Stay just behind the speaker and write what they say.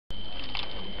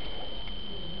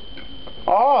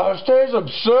Oh, this tastes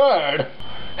absurd.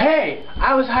 Hey,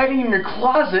 I was hiding in your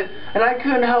closet and I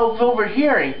couldn't help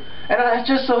overhearing. And it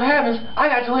just so happens I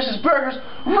got delicious burgers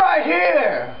right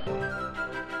here!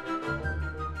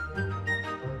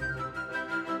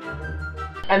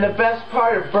 And the best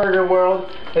part of Burger World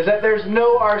is that there's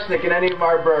no arsenic in any of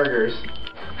our burgers.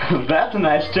 That's a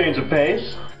nice change of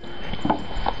pace.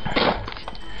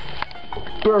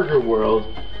 Burger World,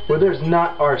 where there's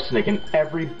not arsenic in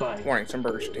every bite. Warning, some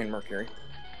burgers contain mercury.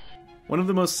 One of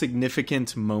the most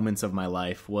significant moments of my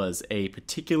life was a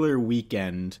particular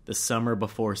weekend the summer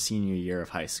before senior year of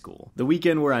high school. The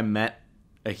weekend where I met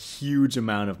a huge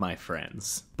amount of my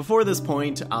friends. Before this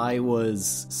point, I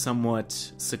was somewhat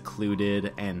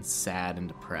secluded and sad and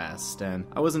depressed, and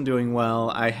I wasn't doing well.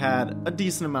 I had a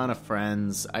decent amount of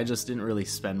friends. I just didn't really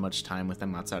spend much time with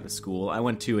them outside of school. I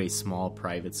went to a small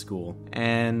private school,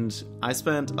 and I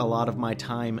spent a lot of my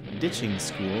time ditching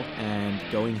school and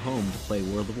going home to play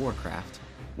World of Warcraft.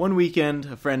 One weekend,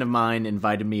 a friend of mine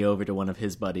invited me over to one of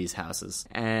his buddies' houses,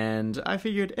 and I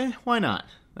figured, why not?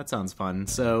 That sounds fun.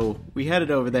 So we headed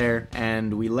over there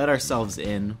and we let ourselves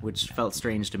in, which felt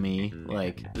strange to me.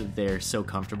 Like, they're so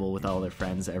comfortable with all their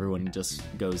friends, everyone just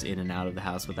goes in and out of the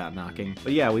house without knocking.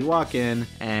 But yeah, we walk in,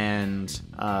 and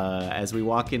as we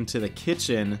walk into the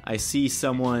kitchen, I see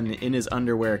someone in his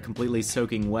underwear completely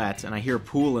soaking wet, and I hear a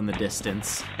pool in the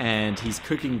distance, and he's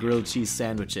cooking grilled cheese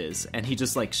sandwiches, and he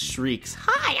just like shrieks,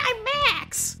 "Hi, I'm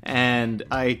Max!" And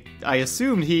I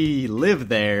assumed he lived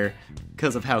there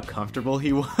because of how comfortable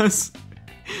he was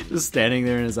just standing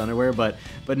there in his underwear, but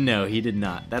no, he did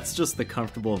not. That's just the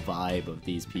comfortable vibe of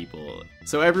these people.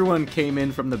 So everyone came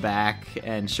in from the back,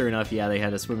 and sure enough, yeah, they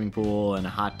had a swimming pool and a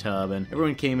hot tub, and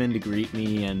everyone came in to greet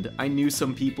me, and I knew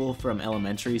some people from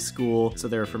elementary school, so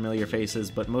they were familiar faces,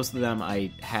 but most of them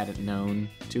I hadn't known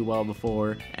too well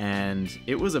before, and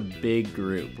it was a big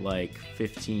group, like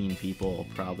 15 people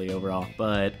probably overall,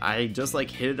 but I just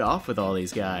like hit it off with all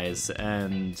these guys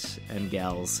and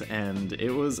gals, and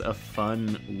it was a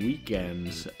fun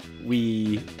weekend.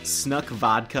 We snuck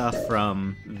vodka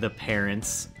from the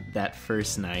parents that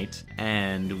first night,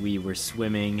 and we were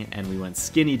swimming, and we went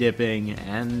skinny dipping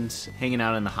and hanging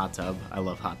out in the hot tub. I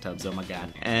love hot tubs, oh my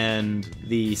god. And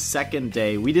the second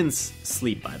day, we didn't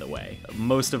sleep, by the way.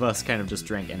 Most of us kind of just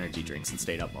drank energy drinks and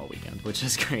stayed up all weekend, which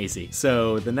is crazy.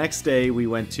 So the next day, we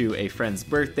went to a friend's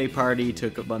birthday party,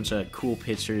 took a bunch of cool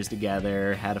pictures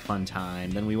together, had a fun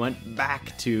time. Then we went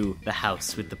back to the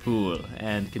house with the pool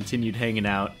and continued hanging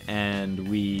out, and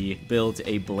we built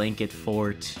a blanket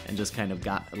fort and just kind of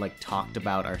talked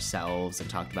about ourselves and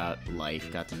talked about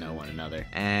life, got to know one another.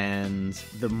 And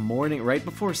the morning, right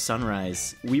before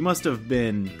sunrise, we must have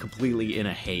been completely in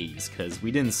a haze because we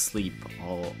didn't sleep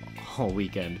all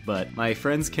weekend, but my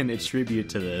friends can attribute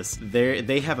to this.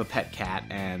 They have a pet cat,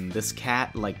 and this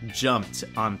cat jumped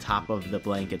on top of the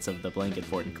blankets of the blanket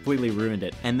fort and completely ruined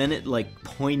it. And then it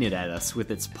pointed at us with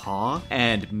its paw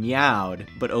and meowed,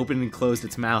 but opened and closed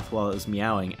its mouth while it was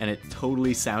meowing, and it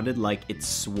totally sounded like it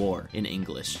swore in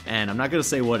English. And I'm not gonna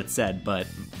say what it said, but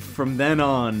from then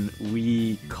on,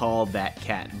 we called that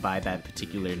cat by that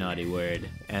particular naughty word.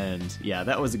 And yeah,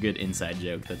 that was a good inside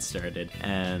joke that started,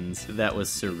 and that was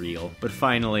surreal. But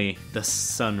finally, the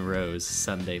sun rose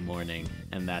Sunday morning,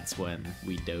 and that's when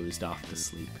we dozed off to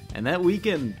sleep. And that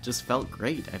weekend just felt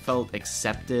great. I felt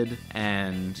accepted,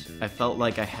 and I felt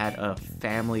like I had a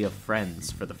family of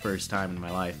friends for the first time in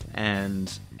my life.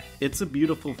 And it's a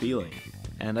beautiful feeling.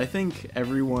 And I think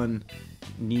everyone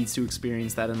needs to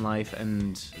experience that in life,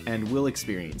 and will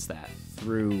experience that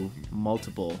through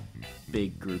multiple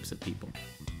big groups of people.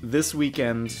 This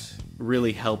weekend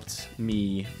really helped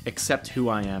me accept who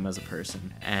I am as a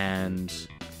person and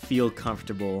feel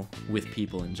comfortable with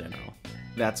people in general.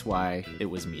 That's why it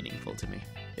was meaningful to me.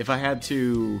 If I had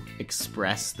to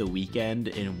express the weekend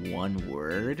in one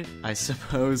word, I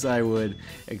suppose I would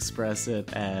express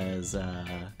it as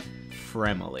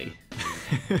Fremily.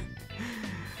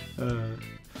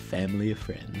 Family of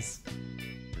friends.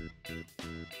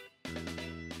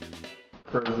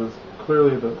 Prayers is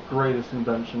clearly the greatest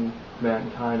invention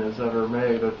mankind has ever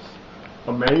made. It's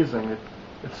amazing. It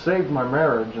saved my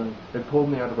marriage, and it pulled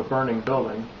me out of a burning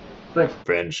building. Thanks.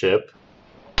 Friendship.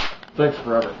 Thanks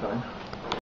for everything.